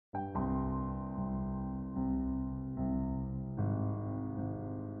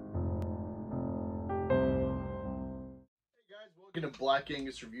welcome to Black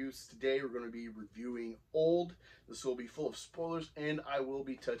Angus Reviews. Today we're going to be reviewing Old. This will be full of spoilers, and I will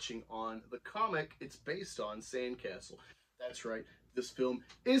be touching on the comic it's based on, Sandcastle. That's right, this film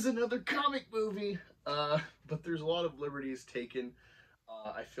is another comic movie, but there's a lot of liberties taken.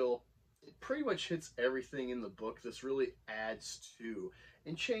 I feel it pretty much hits everything in the book. This really adds to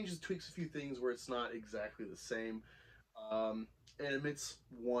and changes, tweaks a few things where it's not exactly the same, and omits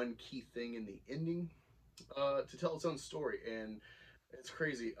one key thing in the ending to tell its own story, and it's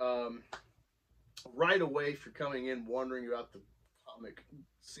crazy. Right away, if you're coming in wondering about the comic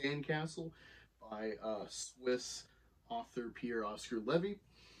Sandcastle by Swiss author Pierre Levy,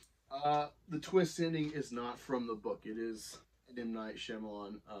 the twist ending is not from the book. It is an M. Night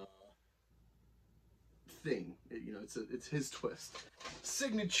Shyamalan thing. It's his twist,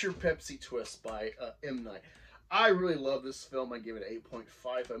 signature Pepsi twist by M. Night. I really love this film. I give it an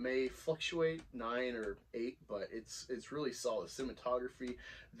 8.5. I may fluctuate 9 or 8, but it's really solid. Cinematography,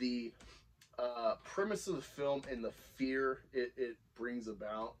 the premise of the film, and the fear it brings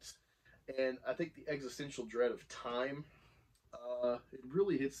about, and I think the existential dread of time. It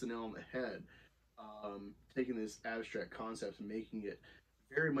really hits the nail on the head. Taking this abstract concept and making it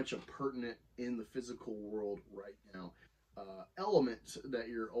very much a pertinent in the physical world right now element that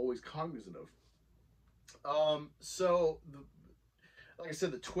you're always cognizant of. Like I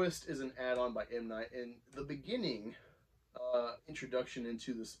said, the twist is an add-on by M. Night, and the beginning introduction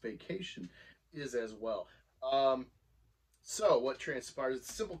into this vacation is as well. So what transpires? It's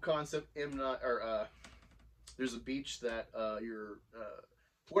a simple concept. M. Night, there's a beach that you're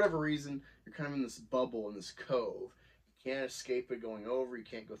for whatever reason you're kind of in this bubble, in this cove. You can't escape it going over. You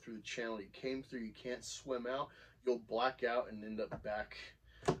can't go through the channel you came through. You can't swim out. You'll black out and end up back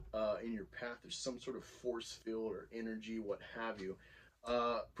in your path. There's some sort of force field or energy, what have you,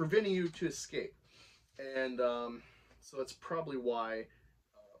 preventing you to escape. And so that's probably why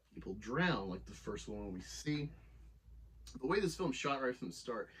people drown, like the first one we see. The way this film's shot right from the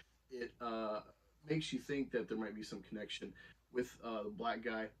start, it makes you think that there might be some connection with the black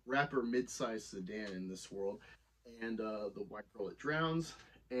guy, rapper, mid-sized sedan in this world, and the white girl that drowns,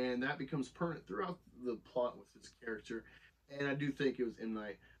 and that becomes permanent throughout the plot with his character. And I do think it was M.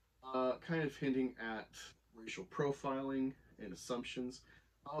 Night kind of hinting at racial profiling and assumptions,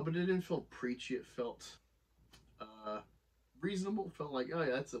 but it didn't feel preachy. It felt reasonable. It felt like, oh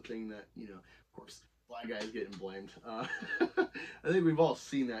yeah, that's a thing that, of course, black guys getting blamed. I think we've all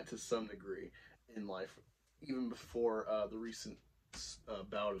seen that to some degree in life, even before the recent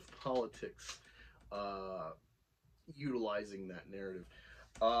bout of politics utilizing that narrative.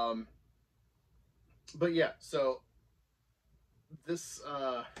 But yeah, so this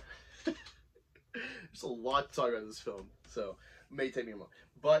there's a lot to talk about in this film, so it may take me a moment.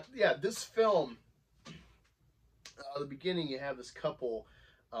 But yeah, this film, the beginning, you have this couple,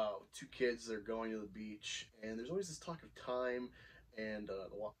 two kids, they're going to the beach, and there's always this talk of time, and the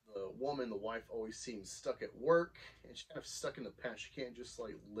woman, the wife, always seems stuck at work, and she's kind of stuck in the past. She can't just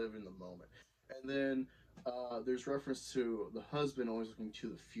like live in the moment. And then there's reference to the husband always looking to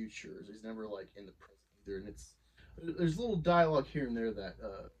the future. He's never like in the present either, and there's little dialogue here and there that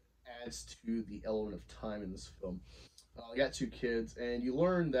adds to the element of time in this film. I got two kids, and you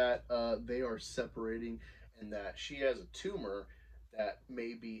learn that they are separating, and that she has a tumor that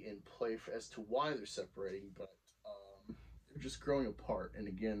may be in play as to why they're separating, but they're just growing apart. And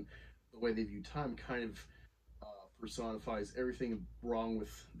again, the way they view time kind of personifies everything wrong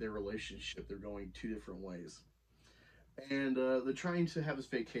with their relationship. They're going two different ways, and they're trying to have this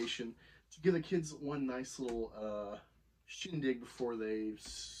vacation to give the kids one nice little shindig before they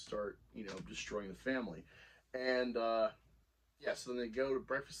start, destroying the family. And yeah, so then they go to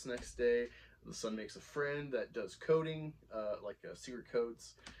breakfast the next day. The son makes a friend that does coding, like secret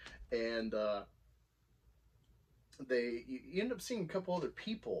codes, and you end up seeing a couple other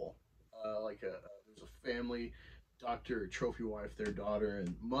people, there's a family, doctor, trophy wife, their daughter,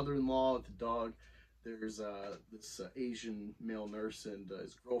 and mother-in-law with the dog. There's this Asian male nurse and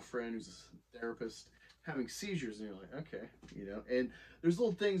his girlfriend, who's a therapist, having seizures, and you're like, okay, and there's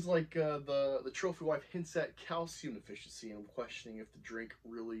little things like the trophy wife hints at calcium deficiency, and I'm questioning if the drink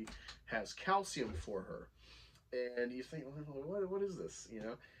really has calcium for her, and you think, well, what is this,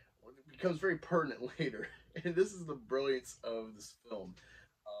 It becomes very pertinent later, and this is the brilliance of this film.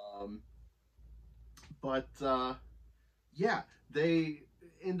 Yeah, they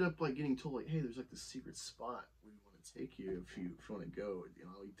end up like getting told, like, hey, there's like this secret spot we want to take you if you want to go.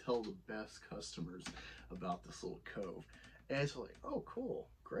 We tell the best customers about this little cove, and it's like, oh, cool,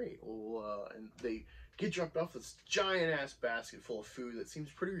 great. Well, and they get dropped off this giant ass basket full of food that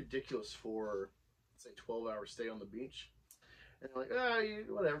seems pretty ridiculous for, say, 12-hour stay on the beach. And they're like, ah,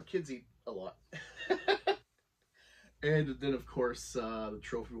 whatever, kids eat a lot. And then, of course, the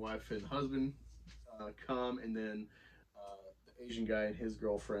trophy wife and husband come, and then the Asian guy and his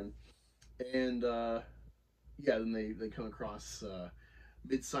girlfriend. And yeah, then they come across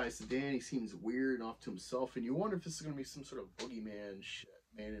mid-sized sedan. He seems weird and off to himself, and you wonder if this is going to be some sort of boogeyman shit,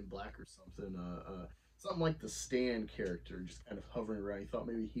 Man in Black or something. Something like the Stan character, just kind of hovering around. You thought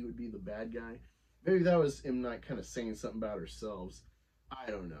maybe he would be the bad guy. Maybe that was M. Night kind of saying something about ourselves.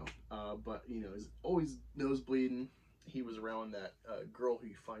 I don't know. But, you know, he's always nose bleeding. He was around that girl who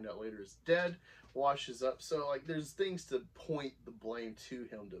you find out later is dead, washes up. So, like, there's things to point the blame to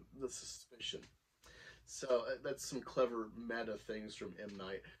him, to the suspicion. So, that's some clever meta things from M.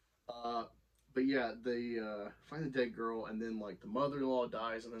 Night. But yeah, they find the dead girl, and then, like, the mother-in-law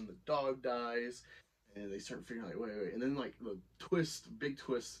dies, and then the dog dies, and they start figuring out, like, wait. And then, like, the big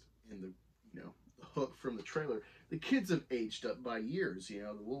twist in the, you know, the hook from the trailer, the kids have aged up by years, you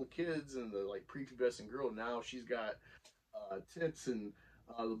know, the little kids and the, like, prepubescent girl, now she's got tits, and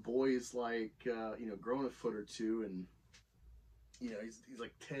the boy is, like, you know, grown a foot or two, and, you know, he's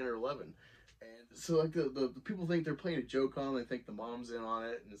like 10 or 11. And so, like, the people think they're playing a joke on them. They think the mom's in on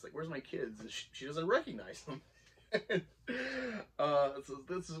it. And it's like, where's my kids? And she doesn't recognize them. So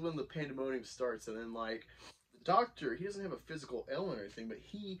this is when the pandemonium starts. And then, like, the doctor, he doesn't have a physical ailment or anything, but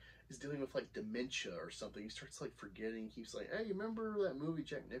he is dealing with, like, dementia or something. He starts, like, forgetting. He keeps like, hey, you remember that movie,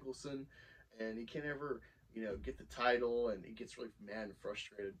 Jack Nicholson? And he can't ever, you know, get the title. And he gets really mad and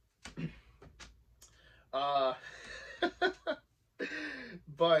frustrated.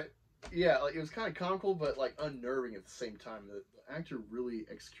 But yeah, like, it was kind of comical, but, like, unnerving at the same time. The actor really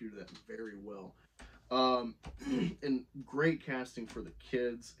executed that very well. And great casting for the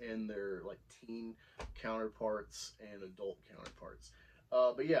kids and their, like, teen counterparts and adult counterparts.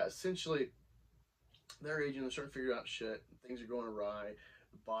 But yeah, essentially, they're aging, they're starting to figure out shit. Things are going awry.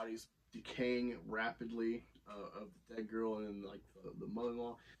 The body's decaying rapidly of the dead girl and, like, the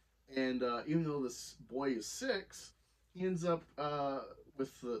mother-in-law. And even though this boy is 6, he ends up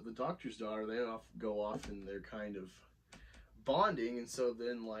with the doctor's daughter. They go off and they're kind of bonding, and so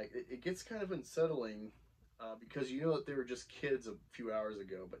then, like, it gets kind of unsettling because you know that they were just kids a few hours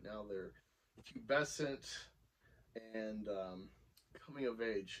ago, but now they're pubescent and coming of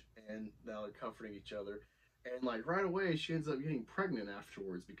age, and now they're comforting each other. And, like, right away, she ends up getting pregnant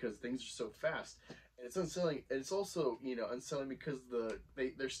afterwards because things are so fast. And it's unsettling. And it's also, you know, unsettling because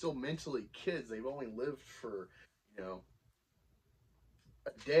they're still mentally kids. They've only lived for, you know,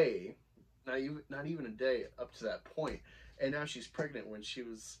 a day, not even a day up to that point. And now she's pregnant when she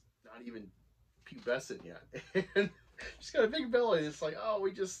was not even pubescent yet. And she's got a big belly. And it's like, oh,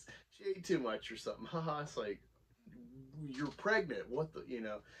 she ate too much or something. Haha. It's like, you're pregnant. What the, you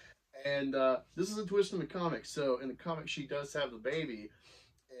know? And this is a twist in the comic. So in the comic, she does have the baby,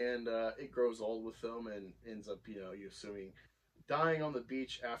 and it grows old with them and ends up, you know, you assuming, dying on the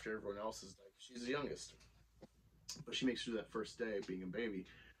beach after everyone else has died. She's the youngest, but she makes it through that first day of being a baby.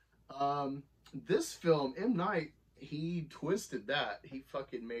 This film, M. Night, he twisted that. He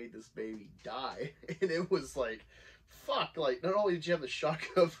fucking made this baby die, and it was like, fuck. Like, not only did you have the shock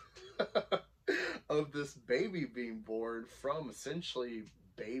of of this baby being born from essentially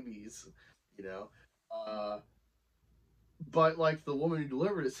babies, you know, but, like, the woman who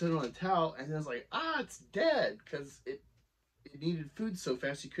delivered it sitting on a towel, and then it's like, it's dead, because it needed food so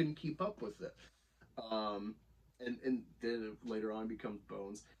fast you couldn't keep up with it. And then later on becomes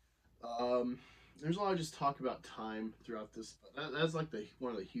bones. There's a lot of just talk about time throughout this, but that's like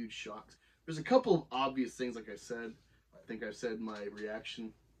one of the huge shocks. There's a couple of obvious things, like I said. I think I've said in my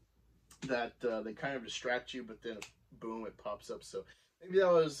reaction that they kind of distract you, but then boom, it pops up. So maybe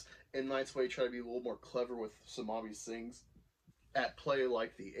that was M. Night's way to try to be a little more clever with some obvious things at play,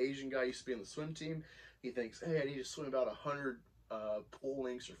 like the Asian guy used to be on the swim team. He thinks, hey, I need to swim about 100 pool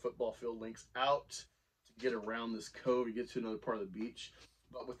links or football field links out to get around this cove to get to another part of the beach.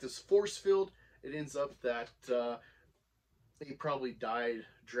 But with this force field, it ends up that he probably died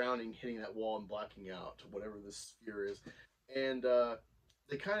drowning, hitting that wall and blacking out, whatever this sphere is. And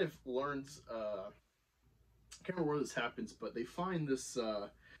they kind of learns, I can't remember where this happens, but they find this,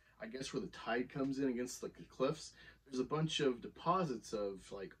 I guess where the tide comes in against, like, the cliffs. There's a bunch of deposits of,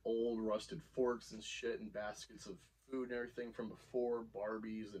 like, old rusted forks and shit and baskets of food and everything from before,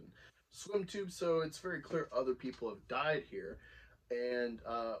 Barbies and swim tubes. So it's very clear other people have died here. And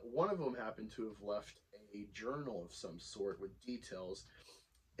one of them happened to have left a journal of some sort with details.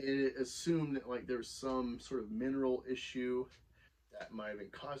 And it assumed that, like, there's some sort of mineral issue that might have been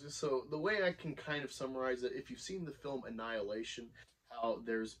caused it. So the way I can kind of summarize it, if you've seen the film Annihilation, how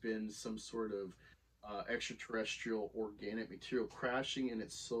there's been some sort of extraterrestrial organic material crashing, and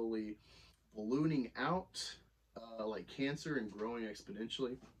it's slowly ballooning out like cancer and growing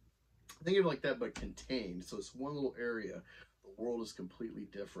exponentially. Think of it like that, but contained. So it's one little area. The world is completely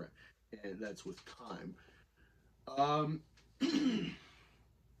different, and that's with time. Um,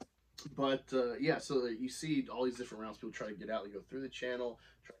 but yeah, so you see all these different routes. People try to get out. They go through the channel,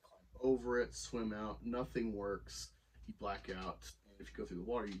 try to climb over it, swim out. Nothing works. You black out, and if you go through the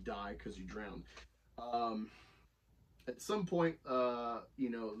water, you die because you drown. Um, at some point, the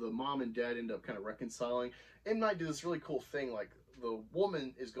mom and dad end up kind of reconciling. M. Night did this really cool thing. Like the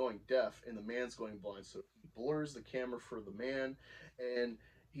woman is going deaf and the man's going blind, so he blurs the camera for the man, and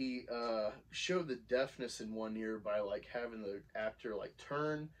he showed the deafness in one ear by like having the actor like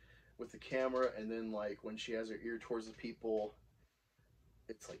turn with the camera, and then like when she has her ear towards the people,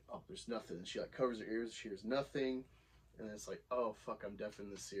 it's like, oh, there's nothing. And she like covers her ears, she hears nothing, and then it's like, oh fuck, I'm deaf in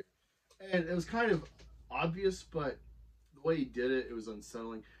this ear. And it was kind of obvious, but the way he did it, it was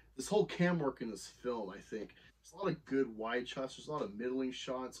unsettling. This whole cam work in this film, I think, there's a lot of good wide shots. There's a lot of middling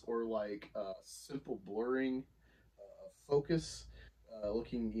shots or like simple blurring focus,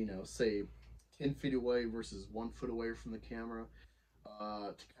 looking, say 10 feet away versus 1 foot away from the camera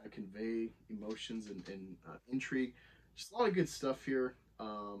to kind of convey emotions and intrigue. Just a lot of good stuff here. A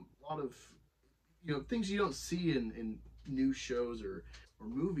lot of things you don't see in new shows or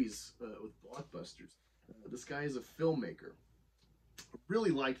movies with blockbusters. This guy is a filmmaker. I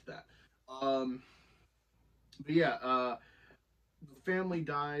really liked that. But yeah, the family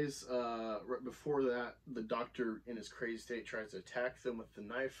dies. Right before that, the doctor, in his crazy state, tries to attack them with the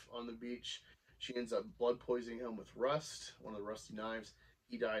knife on the beach. She ends up blood poisoning him with rust, one of the rusty knives.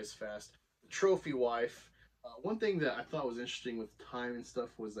 He dies fast. The trophy wife. One thing that I thought was interesting with time and stuff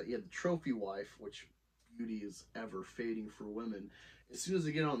was that you had the trophy wife, which beauty is ever fading for women. As soon as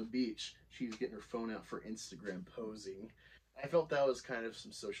they get on the beach, she's getting her phone out for Instagram posing. I felt that was kind of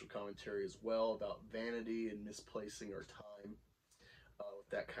some social commentary as well about vanity and misplacing our time with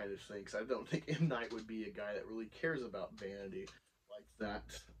that kind of thing. Because I don't think M. Night would be a guy that really cares about vanity like that.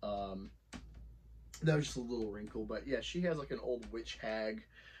 That was just a little wrinkle. But yeah, she has like an old witch hag,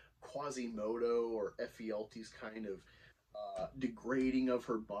 Quasimodo or Ephialtes kind of degrading of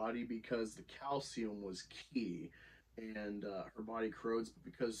her body because the calcium was key, and her body corrodes, but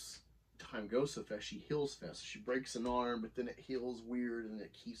because time goes so fast, she heals fast. She breaks an arm, but then it heals weird, and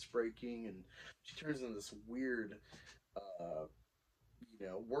it keeps breaking, and she turns into this weird,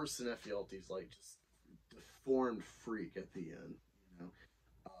 worse than Ephialtes, like just deformed freak at the end, you know.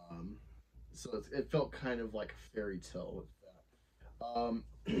 So it felt kind of like a fairy tale with that.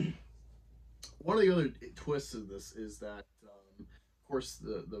 One of the other twists of this is that, of course,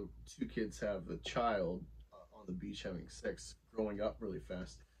 the two kids have the child on the beach having sex, growing up really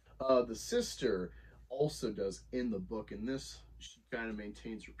fast. The sister also does in the book. In this, she kind of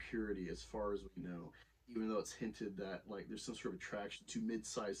maintains her purity as far as we know, even though it's hinted that like there's some sort of attraction to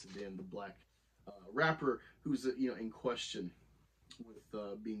mid-sized sedan, the black rapper, who's in question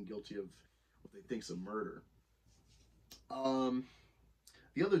with being guilty of what they think's a murder.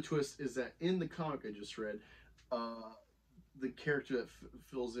 The other twist is that in the comic I just read, the character that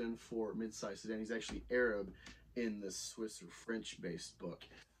fills in for mid-sized sedan, he's actually Arab in this Swiss or French-based book.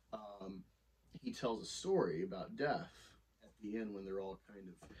 He tells a story about death at the end when they're all kind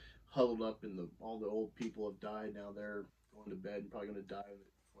of huddled up and all the old people have died. Now they're going to bed and probably going to die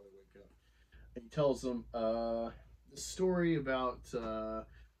before they wake up. And he tells them the story about a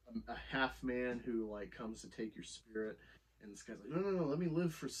half man who like comes to take your spirit. And this guy's like, no, let me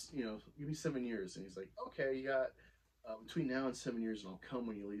live for, give me 7 years. And he's like, okay, you got between now and 7 years, and I'll come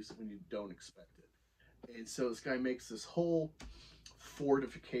when you leave, when you don't expect it. And so this guy makes this whole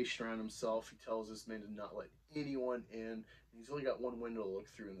fortification around himself. He tells this man to not let anyone in. And he's only got one window to look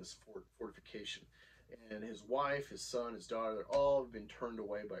through in this fortification. And his wife, his son, his daughter, they're all been turned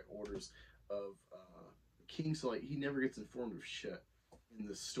away by orders of the king. So like he never gets informed of shit in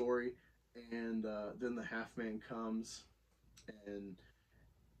this story. And then the half man comes, and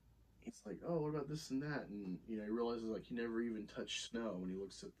he's like, oh, what about this and that? And he realizes like he never even touched snow when he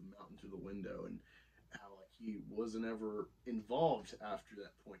looks at the mountain through the window, and how like he wasn't ever involved after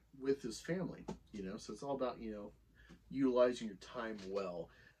that point with his family. So it's all about utilizing your time well.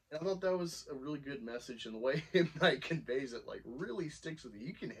 And I thought that was a really good message, and the way M. Night conveys it like really sticks with you.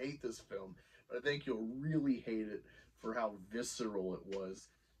 You can hate this film, but I think you'll really hate it for how visceral it was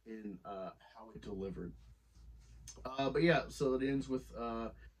in how it delivered. But yeah, so it ends with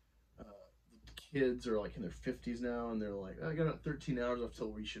the kids are like in their 50s now, and they're like, I got 13 hours left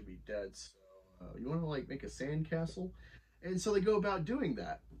till we should be dead. So you want to like make a sandcastle? And so they go about doing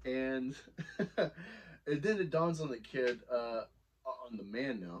that. And, and then it dawns on the kid, on the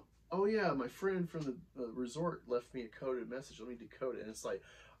man now. Oh yeah, my friend from the resort left me a coded message. Let me decode it. And it's like,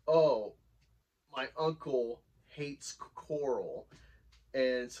 oh, my uncle hates coral.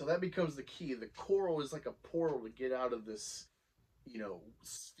 And so that becomes the key. The coral is like a portal to get out of this,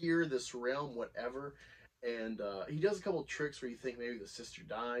 sphere, this realm, whatever. And he does a couple of tricks where you think maybe the sister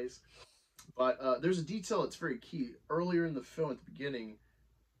dies. But there's a detail that's very key. Earlier in the film, at the beginning,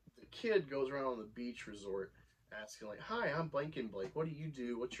 the kid goes around on the beach resort asking, like, hi, I'm Blank and Blake. What do you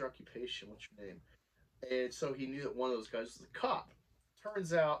do? What's your occupation? What's your name? And so he knew that one of those guys was a cop.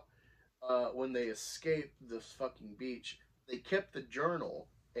 Turns out, when they escaped this fucking beach, they kept the journal,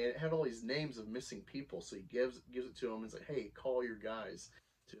 and it had all these names of missing people. So he gives it to him and he's like, hey, call your guys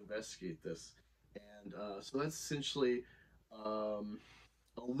to investigate this. And so that's essentially a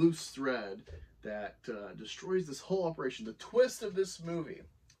loose thread that destroys this whole operation. The twist of this movie,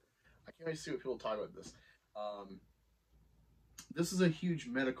 I can't wait to see what people talk about this. This is a huge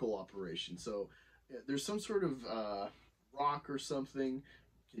medical operation. So there's some sort of rock or something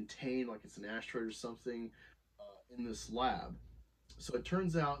contained, like it's an asteroid or something, in this lab. So it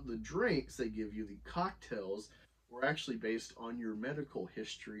turns out the drinks they give you, the cocktails, were actually based on your medical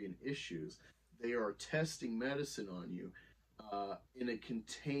history and issues. They are testing medicine on you in a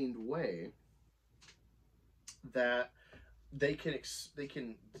contained way that they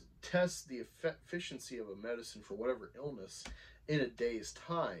can test the efficiency of a medicine for whatever illness in a day's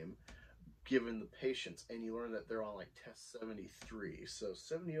time, given the patients. And you learn that they're on like test 73. So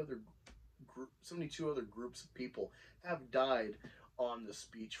 72 other groups of people have died on this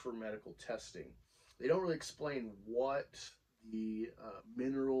beach for medical testing. They don't really explain what the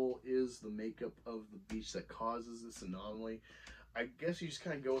mineral is, the makeup of the beach that causes this anomaly. I guess you just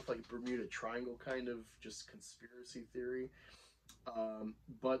kind of go with like Bermuda Triangle kind of just conspiracy theory.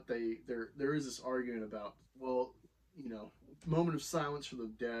 But there is this argument about, well, moment of silence for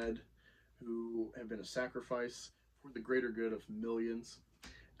the dead who have been a sacrifice for the greater good of millions.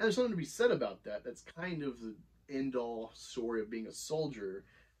 And there's something to be said about that. That's kind of the end-all story of being a soldier,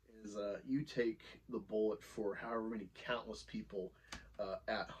 is you take the bullet for however many countless people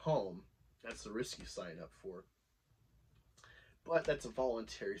at home. That's the risk you sign up for. But that's a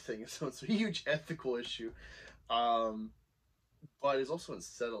voluntary thing, so it's a huge ethical issue. But it's also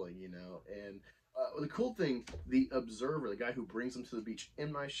unsettling, And the cool thing, the observer, the guy who brings them to the beach,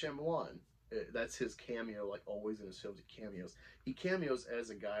 M. Night Shyamalan, that's his cameo, like always in his films, he cameos. He cameos as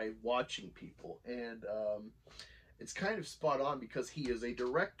a guy watching people, and it's kind of spot on because he is a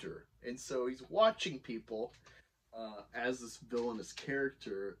director, and so he's watching people as this villainous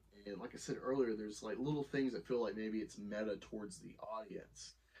character. And like I said earlier, there's like little things that feel like maybe it's meta towards the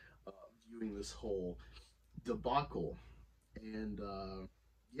audience viewing this whole debacle. And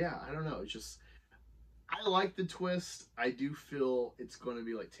yeah, I don't know. It's just, I like the twist. I do feel it's going to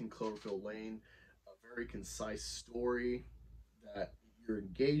be like 10 Cloverfield Lane, a very concise story that you're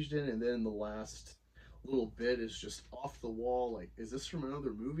engaged in, and then the last little bit is just off the wall. Like, is this from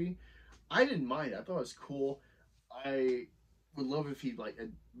another movie? I didn't mind it. I thought it was cool. I would love if he like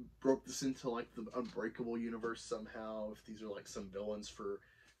had broke this into like the Unbreakable universe somehow. If these are like some villains for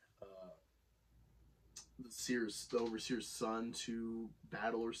the overseer's son to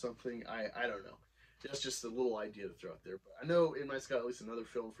battle or something. I don't know. That's just a little idea to throw out there. But I know it might's got at least another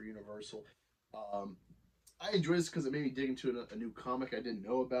film for Universal. I enjoyed this because it made me dig into a new comic I didn't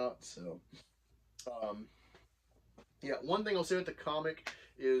know about. So, yeah, one thing I'll say with the comic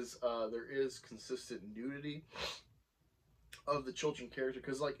is there is consistent nudity of the children character,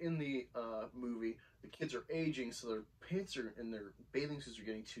 because like in the movie, the kids are aging, so their pants and their bathing suits are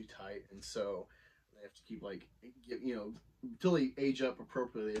getting too tight, and so they have to keep like until they age up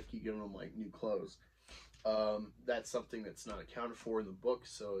appropriately, they have to keep giving them like new clothes. That's something that's not accounted for in the book,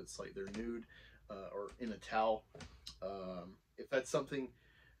 so it's like they're nude or in a towel. If that's something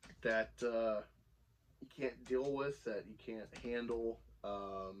that you can't deal with, that you can't handle,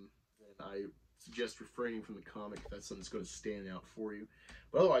 then I suggest refraining from the comic if that's something that's going to stand out for you.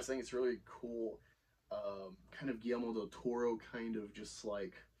 But otherwise, I think it's really cool, kind of Guillermo del Toro, kind of just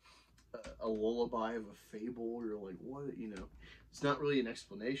like a lullaby of a fable. You're like, what, it's not really an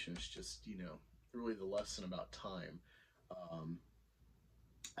explanation, it's just, really the lesson about time.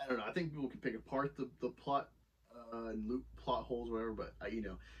 I don't know, I think people can pick apart the plot and loop plot holes or whatever, but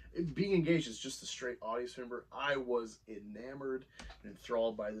being engaged as just a straight audience member, I was enamored and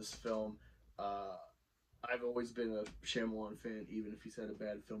enthralled by this film. I've always been a Shyamalan fan, even if he's had a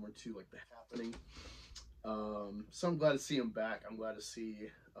bad film or two, like The Happening. So I'm glad to see him back. I'm glad to see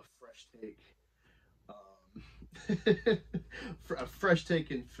a fresh take. a fresh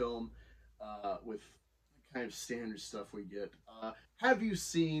take in film with the kind of standard stuff we get. Have you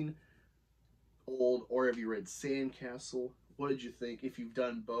seen Old, or have you read Sandcastle? What did you think? If you've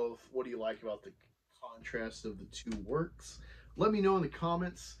done both, what do you like about the contrast of the two works? Let me know in the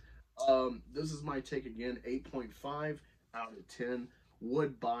comments. This is my take again, 8.5 out of 10.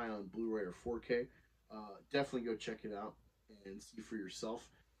 Would buy on Blu-ray or 4K. Definitely go check it out and see for yourself.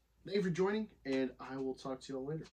 Thank you for joining, and I will talk to you all later.